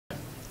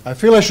I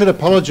feel I should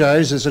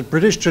apologise. It's a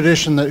British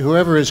tradition that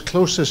whoever is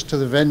closest to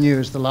the venue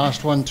is the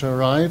last one to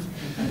arrive.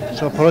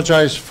 So I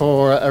apologise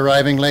for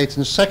arriving late.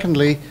 And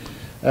secondly,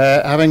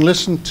 having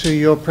listened to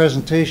your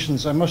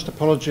presentations, I must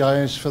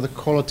apologise for the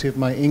quality of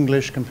my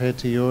English compared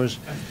to yours.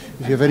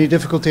 If you have any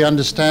difficulty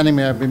understanding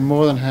me, I'd be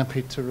more than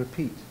happy to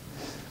repeat.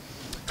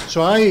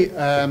 So I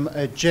am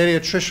a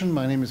geriatrician.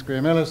 My name is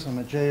Graham Ellis. I'm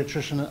a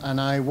geriatrician, and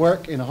I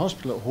work in a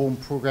hospital at home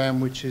program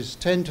which is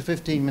 10 to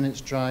 15 minutes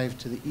drive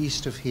to the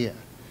east of here.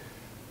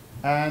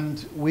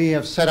 And we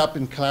have set up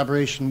in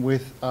collaboration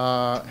with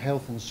our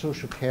health and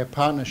social care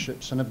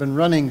partnerships and have been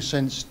running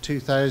since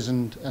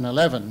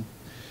 2011.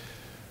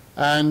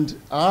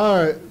 And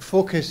our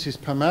focus is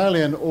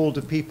primarily on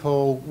older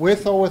people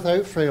with or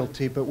without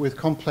frailty, but with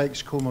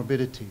complex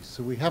comorbidities.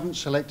 So we haven't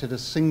selected a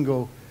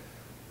single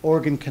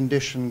organ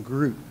condition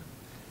group.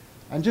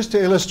 And just to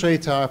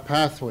illustrate our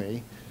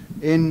pathway,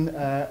 in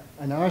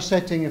our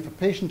setting, if a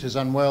patient is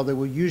unwell, they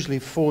will usually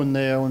phone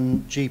their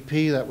own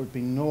GP. That would be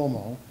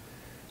normal.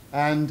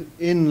 And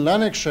in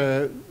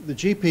Lanarkshire, the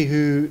GP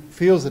who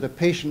feels that a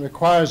patient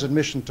requires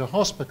admission to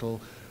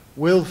hospital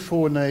will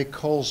phone a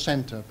call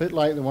centre, a bit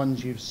like the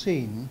ones you've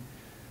seen,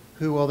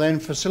 who will then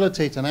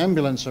facilitate an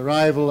ambulance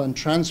arrival and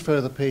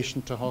transfer the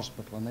patient to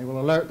hospital. And they will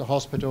alert the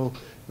hospital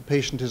the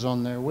patient is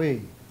on their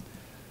way.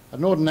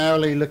 And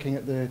ordinarily, looking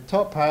at the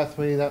top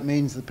pathway, that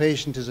means the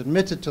patient is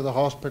admitted to the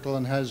hospital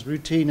and has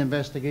routine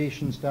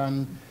investigations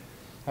done,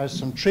 has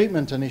some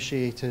treatment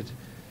initiated.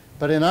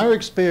 But in our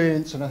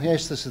experience, and I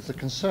guess this is the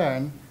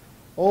concern,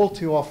 all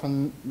too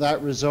often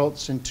that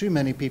results in too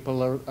many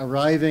people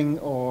arriving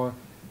or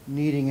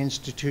needing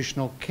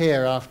institutional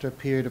care after a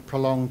period of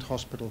prolonged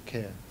hospital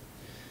care.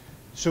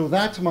 So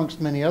that,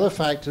 amongst many other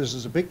factors,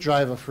 is a big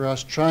driver for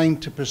us trying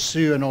to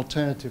pursue an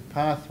alternative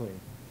pathway.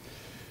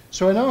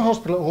 So in our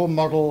hospital at home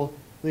model,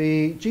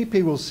 the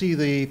GP will see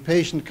the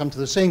patient come to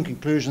the same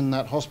conclusion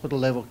that hospital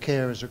level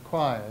care is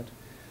required.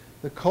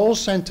 The call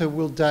centre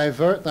will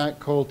divert that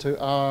call to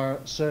our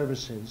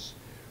services,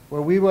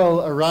 where we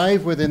will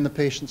arrive within the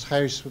patient's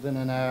house within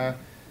an hour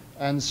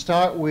and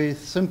start with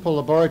simple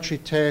laboratory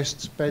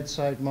tests,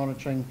 bedside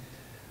monitoring,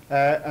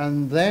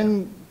 and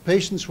then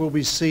patients will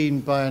be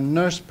seen by a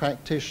nurse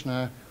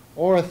practitioner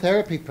or a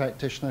therapy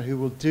practitioner who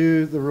will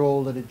do the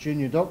role that a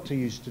junior doctor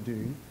used to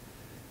do.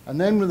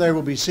 And then they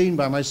will be seen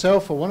by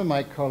myself or one of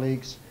my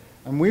colleagues,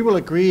 and we will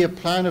agree a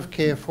plan of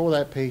care for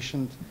that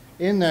patient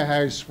in their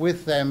house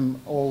with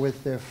them or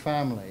with their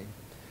family.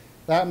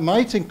 That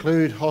might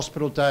include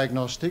hospital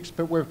diagnostics,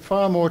 but we're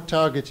far more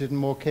targeted and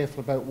more careful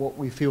about what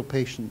we feel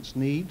patients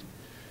need.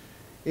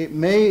 It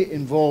may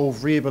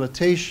involve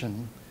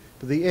rehabilitation,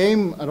 but the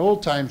aim at all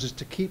times is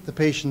to keep the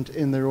patient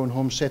in their own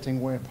home setting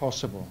where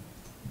possible.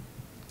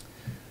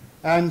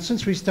 And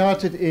since we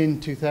started in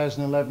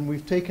 2011,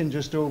 we've taken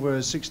just over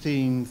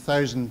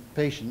 16,000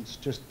 patients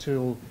just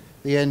till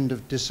the end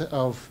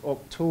of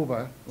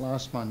October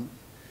last month.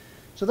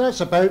 So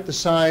that's about the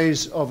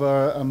size of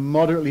a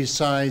moderately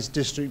sized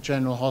district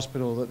general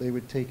hospital that they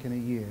would take in a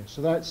year.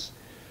 So that's,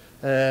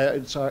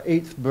 it's our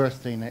 8th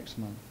birthday next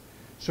month.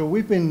 So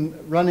we've been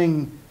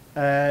running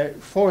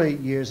for 8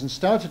 years and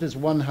started as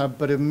one hub,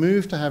 but have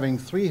moved to having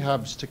 3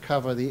 hubs to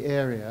cover the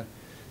area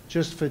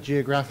just for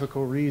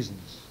geographical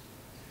reasons.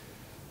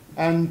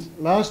 And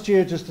last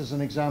year, just as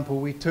an example,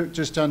 we took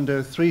just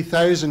under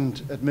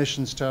 3,000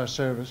 admissions to our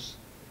service.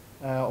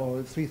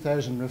 Or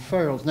 3,000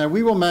 referrals. Now,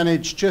 we will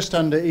manage just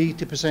under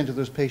 80% of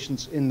those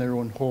patients in their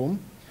own home.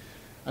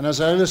 And as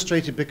I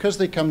illustrated, because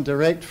they come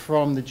direct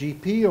from the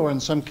GP or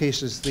in some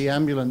cases the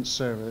ambulance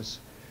service,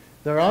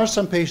 there are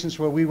some patients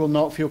where we will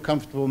not feel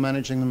comfortable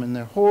managing them in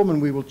their home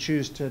and we will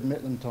choose to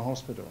admit them to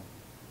hospital.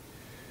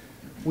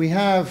 We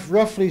have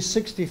roughly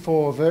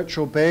 64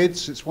 virtual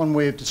beds. It's one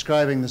way of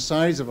describing the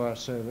size of our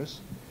service.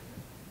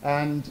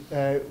 And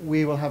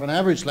we will have an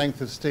average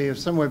length of stay of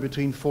somewhere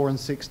between 4 and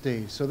 6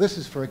 days. So this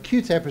is for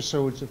acute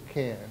episodes of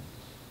care.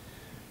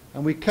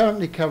 And we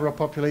currently cover a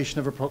population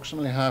of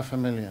approximately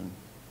 500,000.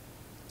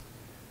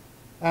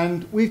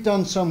 And we've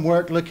done some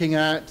work looking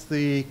at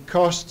the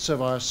costs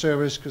of our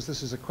service, because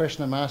this is a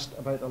question I'm asked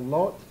about a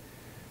lot.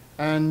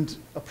 And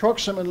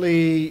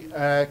approximately,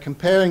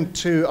 comparing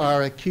to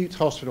our acute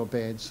hospital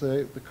beds,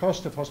 the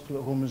cost of hospital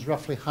at home is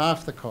roughly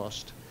half the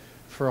cost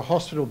for a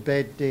hospital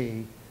bed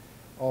day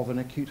of an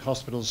acute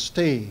hospital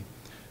stay.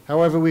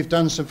 However, we've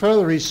done some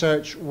further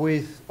research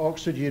with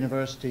Oxford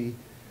University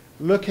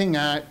looking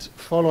at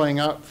following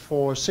up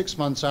for 6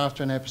 months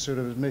after an episode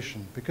of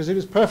admission, because it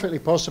is perfectly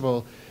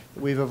possible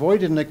that we've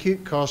avoided an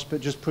acute cost but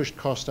just pushed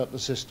cost up the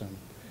system.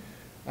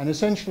 And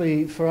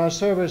essentially, for our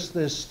service,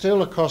 there's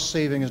still a cost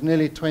saving of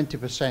nearly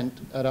 20%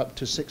 at up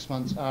to 6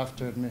 months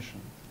after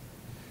admission.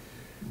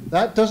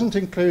 That doesn't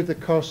include the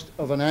cost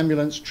of an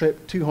ambulance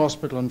trip to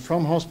hospital and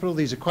from hospital.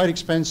 These are quite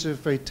expensive,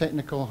 very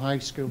technical,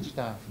 high-skilled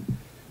staff.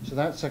 So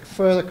that's a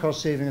further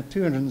cost saving of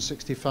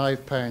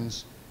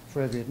 £265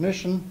 for every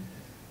admission.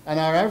 And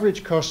our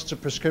average costs of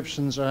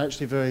prescriptions are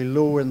actually very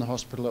low in the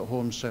hospital at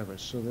home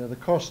service. So they're the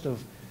cost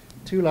of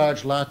 2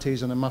 large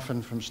lattes and a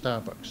muffin from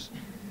Starbucks.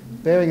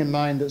 bearing in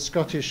mind that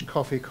Scottish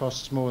coffee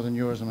costs more than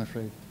yours, I'm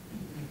afraid.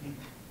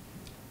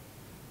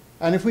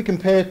 And if we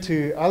compare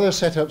to other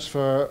setups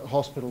for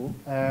hospital,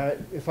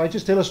 if I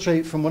just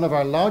illustrate from one of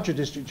our larger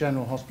district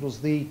general hospitals,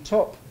 the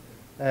top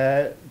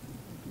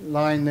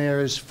line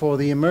there is for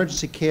the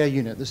emergency care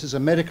unit. This is a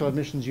medical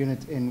admissions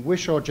unit in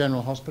Wishaw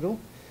General Hospital.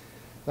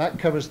 That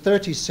covers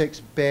 36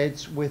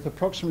 beds with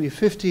approximately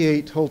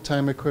 58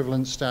 whole-time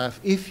equivalent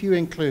staff, if you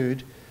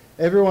include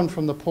everyone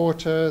from the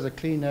porter, the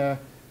cleaner,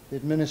 the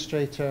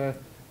administrator,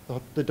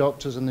 the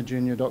doctors and the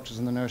junior doctors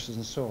and the nurses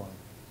and so on.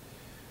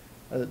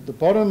 The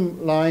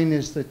bottom line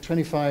is the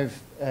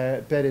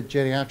 25-bedded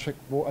geriatric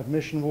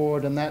admission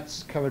ward, and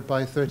that's covered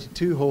by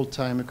 32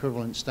 whole-time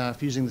equivalent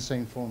staff using the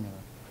same formula.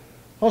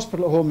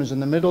 Hospital at home is in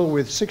the middle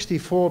with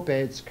 64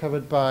 beds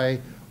covered by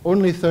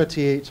only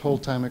 38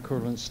 whole-time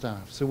equivalent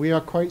staff. So we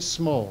are quite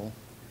small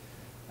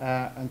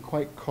and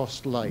quite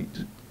cost-light.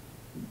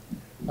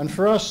 And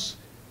for us,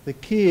 the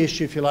key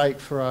issue, if you like,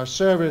 for our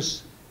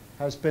service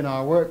has been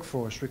our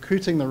workforce,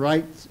 recruiting the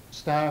right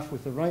staff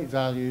with the right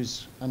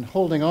values and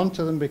holding on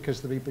to them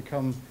because they've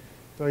become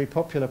very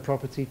popular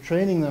property,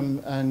 training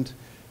them and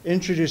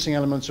introducing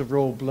elements of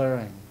role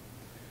blurring.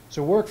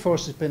 So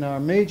workforce has been our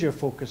major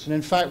focus, and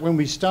in fact when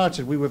we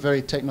started we were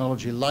very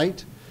technology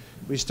light.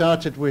 We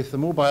started with a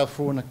mobile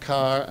phone, a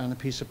car and a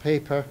piece of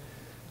paper,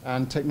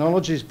 and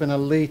technology has been a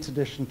late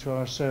addition to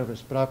our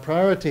service. But our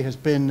priority has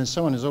been, as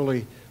someone has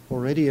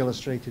already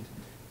illustrated,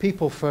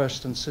 people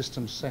first and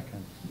systems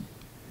second.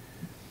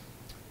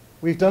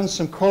 We've done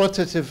some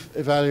qualitative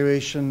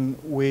evaluation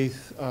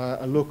with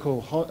a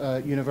local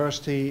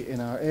university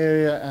in our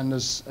area, and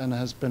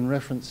has been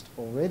referenced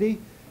already.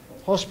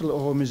 Hospital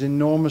at home is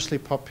enormously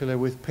popular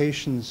with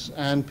patients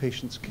and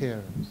patients'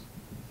 carers.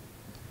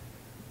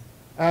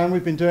 And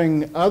we've been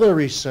doing other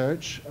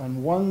research,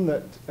 and one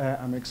that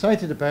I'm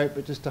excited about,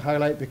 but just to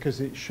highlight because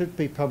it should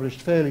be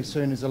published fairly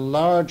soon, is a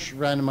large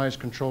randomized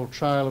controlled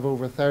trial of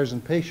over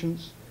 1,000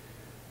 patients,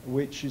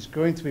 which is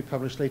going to be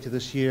published later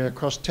this year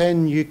across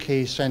 10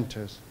 UK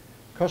centres.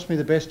 Cost me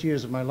the best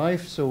years of my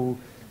life, so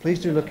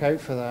please do look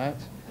out for that.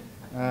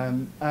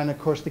 And of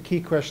course the key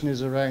question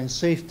is around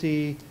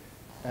safety,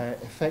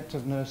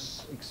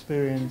 effectiveness,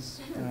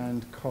 experience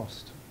and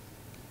cost.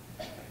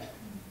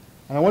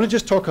 And I want to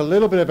just talk a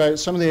little bit about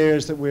some of the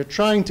areas that we're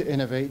trying to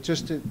innovate,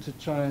 just to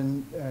try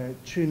and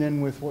tune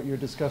in with what you're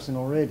discussing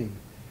already.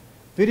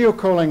 Video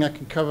calling I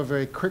can cover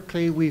very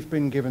quickly. We've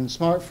been given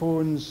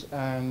smartphones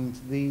and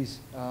these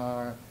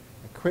are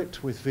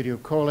equipped with video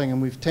calling, and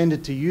we've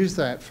tended to use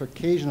that for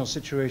occasional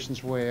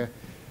situations where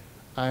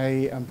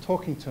I am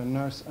talking to a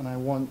nurse and I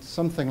want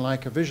something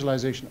like a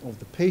visualization of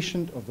the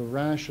patient, of the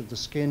rash, of the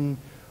skin,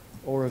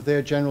 or of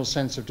their general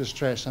sense of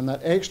distress, and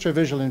that extra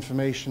visual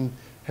information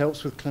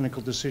helps with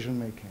clinical decision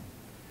making.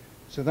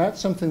 So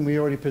that's something we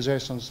already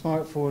possess on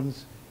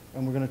smartphones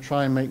and we're going to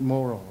try and make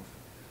more of.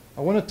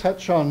 I want to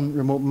touch on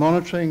remote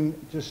monitoring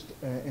just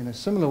in a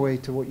similar way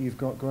to what you've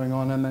got going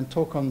on, and then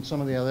talk on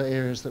some of the other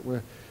areas that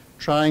we're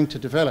trying to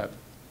develop.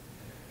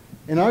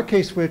 In our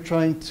case, we're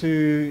trying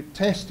to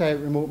test out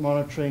remote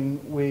monitoring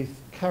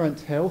with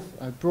Current Health.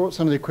 I've brought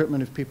some of the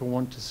equipment if people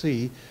want to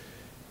see.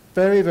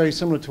 Very, very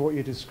similar to what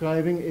you're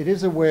describing. It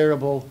is a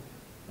wearable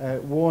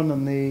worn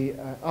on the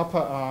upper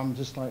arm,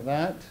 just like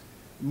that.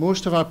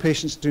 Most of our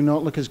patients do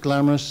not look as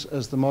glamorous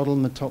as the model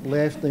in the top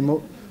left. They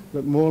look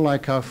more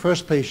like our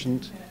first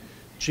patient,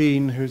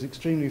 Jean, who's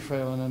extremely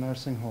frail in a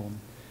nursing home.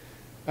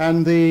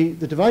 And the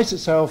device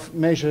itself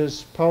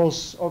measures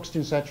pulse,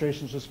 oxygen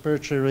saturation,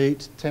 respiratory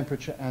rate,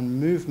 temperature and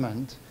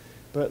movement,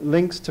 but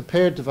links to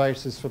paired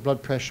devices for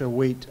blood pressure,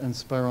 weight and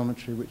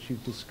spirometry, which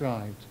you've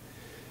described.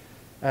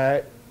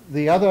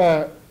 The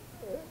other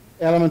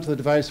element of the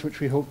device which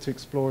we hope to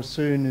explore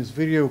soon is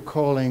video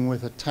calling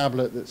with a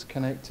tablet that's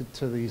connected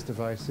to these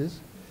devices.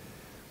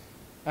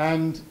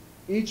 And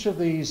each of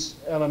these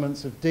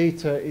elements of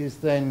data is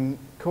then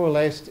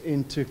coalesced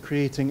into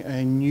creating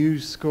a new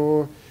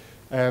score.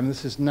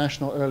 This is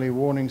National Early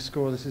Warning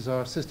Score. This is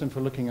our system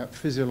for looking at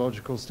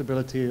physiological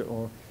stability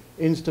or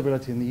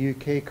instability in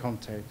the UK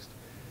context.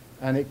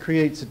 And it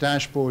creates a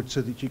dashboard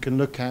so that you can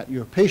look at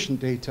your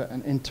patient data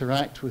and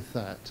interact with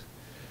that.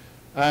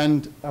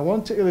 And I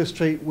want to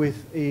illustrate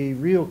with a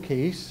real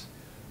case,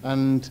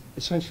 and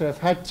essentially I've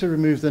had to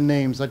remove the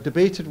names. I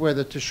debated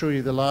whether to show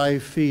you the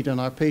live feed on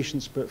our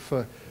patients, but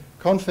for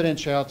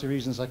confidentiality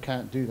reasons I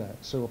can't do that.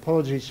 So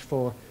apologies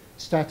for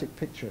static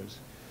pictures.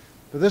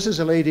 But this is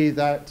a lady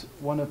that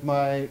one of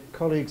my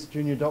colleagues,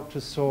 junior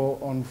doctors, saw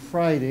on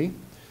Friday.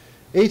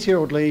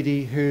 80-year-old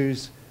lady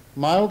who's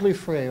mildly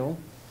frail,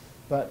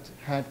 but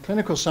had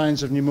clinical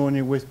signs of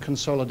pneumonia with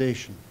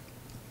consolidation.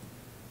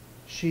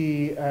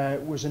 She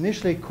was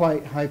initially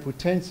quite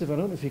hypotensive. I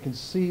don't know if you can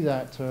see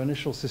that. Her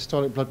initial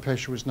systolic blood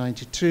pressure was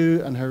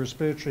 92 and her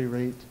respiratory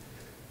rate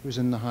was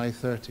in the high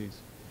 30s.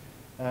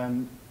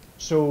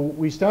 So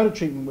we started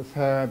treatment with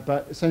her,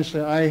 but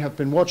essentially I have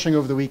been watching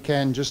over the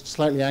weekend, just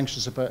slightly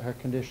anxious about her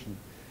condition.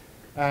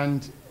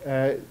 And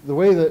the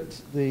way that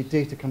the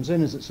data comes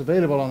in is it's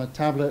available on a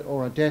tablet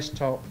or a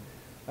desktop,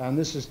 And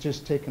this is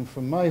just taken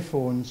from my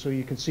phone, so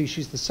you can see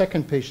she's the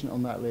second patient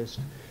on that list.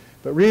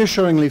 But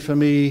reassuringly for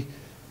me,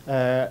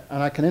 and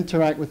I can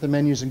interact with the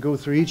menus and go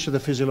through each of the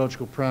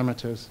physiological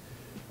parameters,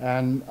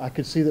 and I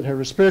could see that her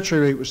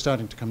respiratory rate was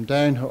starting to come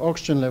down, her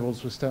oxygen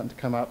levels were starting to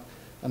come up,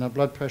 and her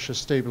blood pressure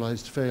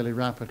stabilized fairly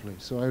rapidly.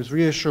 So I was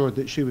reassured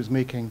that she was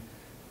making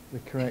the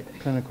correct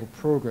clinical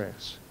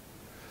progress.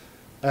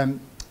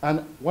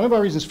 And one of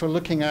our reasons for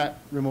looking at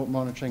remote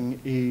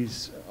monitoring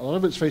is, a lot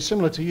of it's very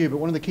similar to you, but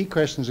one of the key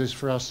questions is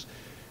for us,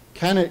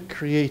 can it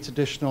create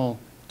additional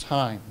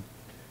time?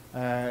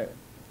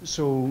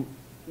 So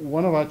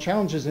one of our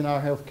challenges in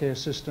our healthcare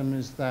system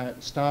is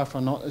that staff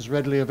are not as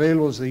readily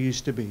available as they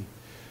used to be.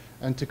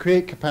 And to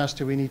create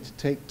capacity, we need to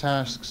take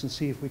tasks and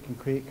see if we can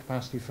create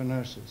capacity for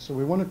nurses. So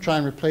we want to try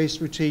and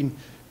replace routine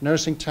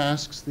nursing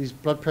tasks. These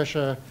blood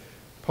pressure,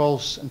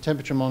 pulse, and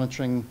temperature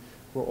monitoring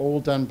were all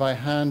done by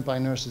hand by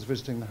nurses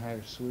visiting the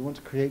house. So we want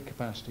to create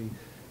capacity.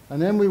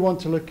 And then we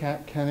want to look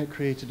at, can it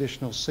create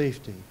additional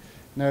safety?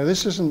 Now,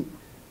 this isn't,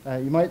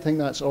 you might think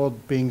that's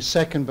odd being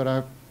second,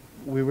 but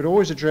we would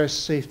always address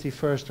safety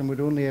first and would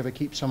only ever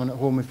keep someone at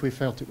home if we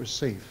felt it was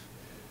safe.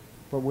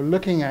 But we're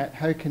looking at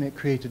how can it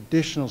create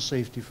additional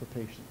safety for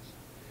patients.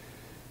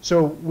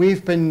 So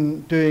we've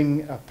been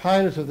doing a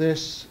pilot of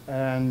this,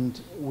 and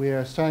we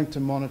are starting to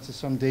monitor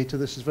some data.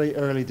 This is very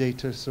early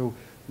data, so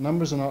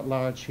numbers are not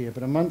large here,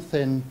 but a month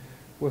in,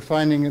 we're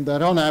finding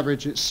that on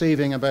average it's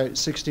saving about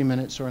 60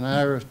 minutes or an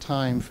hour of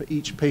time for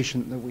each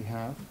patient that we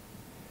have.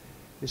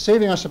 It's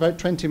saving us about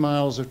 20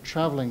 miles of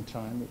traveling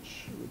time,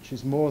 which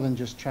is more than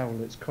just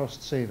travel, it's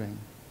cost saving.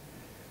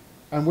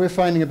 And we're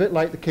finding, a bit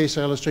like the case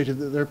I illustrated,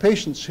 that there are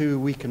patients who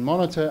we can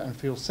monitor and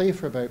feel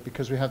safer about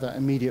because we have that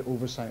immediate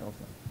oversight of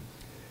them.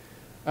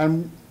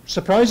 And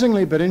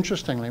surprisingly but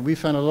interestingly, we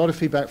found a lot of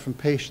feedback from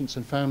patients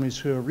and families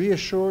who are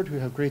reassured, who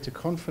have greater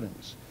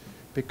confidence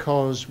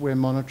because we're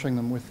monitoring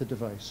them with the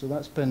device. So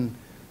that's been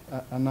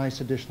a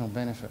nice additional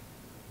benefit.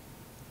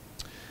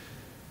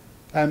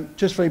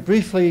 Just very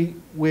briefly,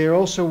 we're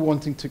also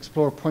wanting to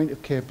explore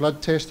point-of-care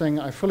blood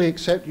testing. I fully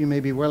accept you may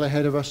be well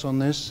ahead of us on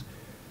this.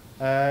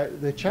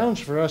 The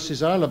challenge for us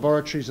is our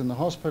laboratories in the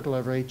hospital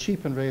are very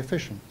cheap and very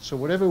efficient. So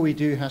whatever we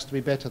do has to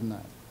be better than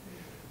that.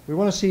 We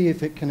want to see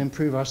if it can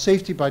improve our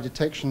safety by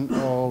detection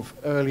of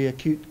early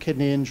acute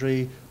kidney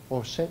injury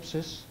or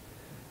sepsis.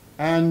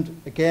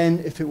 And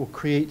again, if it will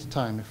create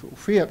time, if it will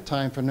free up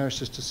time for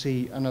nurses to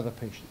see another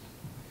patient.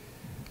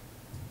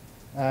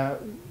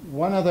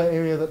 One other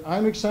area that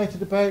I'm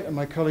excited about, and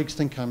my colleagues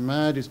think I'm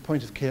mad, is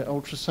point-of-care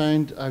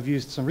ultrasound. I've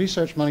used some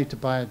research money to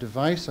buy a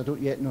device. I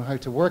don't yet know how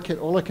to work it.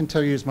 All I can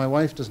tell you is my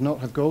wife does not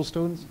have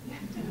gallstones.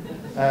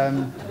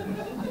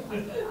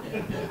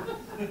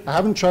 I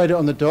haven't tried it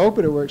on the dog,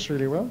 but it works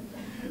really well.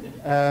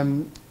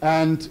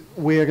 And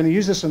we are going to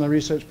use this in a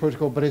research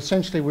protocol, but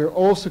essentially we're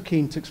also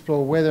keen to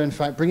explore whether, in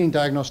fact, bringing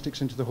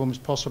diagnostics into the home is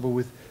possible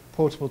with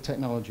portable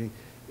technology.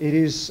 It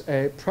is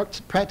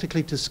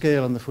practically to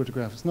scale in the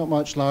photograph. It's not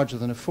much larger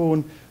than a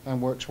phone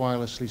and works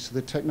wirelessly. So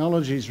the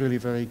technology is really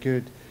very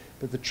good,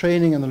 but the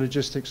training and the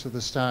logistics of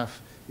the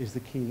staff is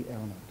the key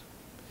element.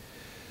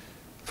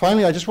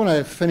 Finally, I just want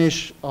to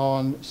finish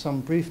on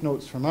some brief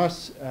notes from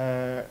us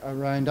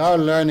around our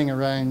learning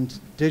around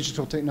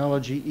digital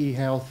technology,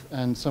 e-health,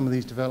 and some of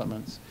these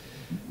developments.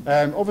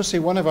 Obviously,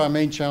 one of our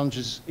main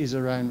challenges is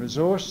around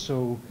resource.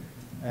 So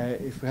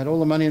if we had all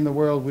the money in the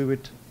world, we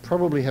would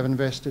probably have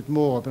invested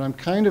more, but I'm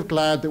kind of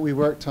glad that we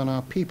worked on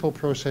our people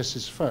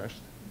processes first.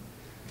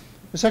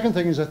 The second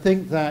thing is, I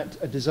think that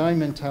a design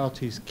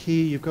mentality is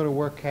key. You've got to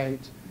work out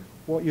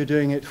what you're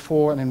doing it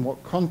for and in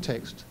what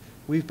context.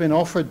 We've been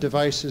offered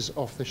devices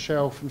off the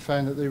shelf and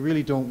found that they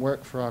really don't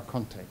work for our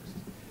context.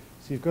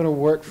 So you've got to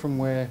work from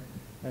where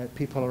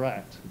people are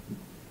at.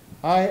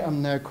 I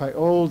am now quite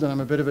old and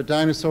I'm a bit of a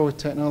dinosaur with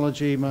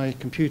technology. My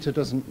computer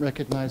doesn't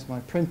recognize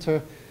my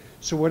printer.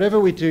 So whatever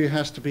we do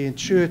has to be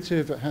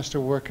intuitive, it has to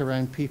work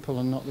around people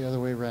and not the other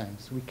way around.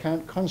 So we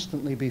can't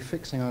constantly be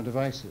fixing our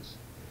devices.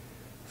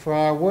 For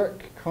our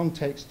work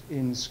context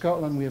in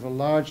Scotland, we have a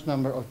large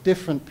number of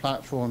different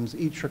platforms,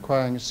 each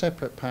requiring a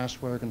separate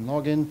password and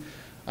login.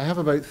 I have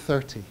about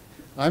 30.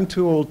 I'm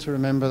too old to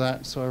remember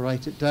that, so I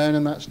write it down,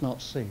 and that's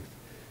not safe.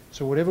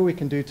 So whatever we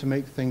can do to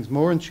make things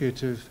more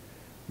intuitive,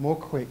 more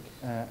quick,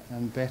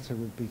 and better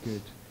would be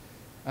good.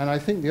 And I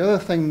think the other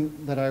thing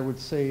that I would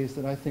say is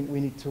that I think we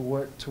need to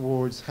work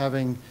towards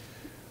having,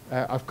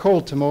 I've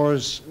called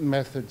tomorrow's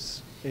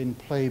methods in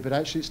play, but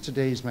actually it's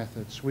today's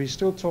methods. We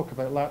still talk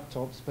about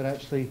laptops, but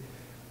actually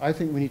I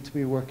think we need to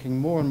be working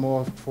more and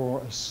more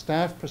for a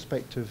staff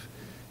perspective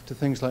to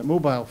things like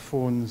mobile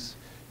phones,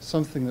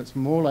 something that's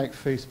more like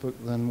Facebook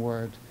than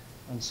Word,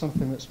 and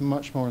something that's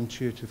much more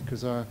intuitive,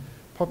 because our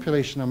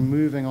population are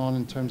moving on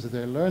in terms of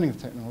their learning of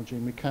technology,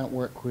 and we can't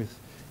work with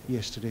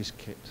yesterday's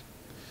kit.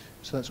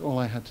 So that's all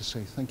I had to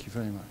say. Thank you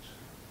very much.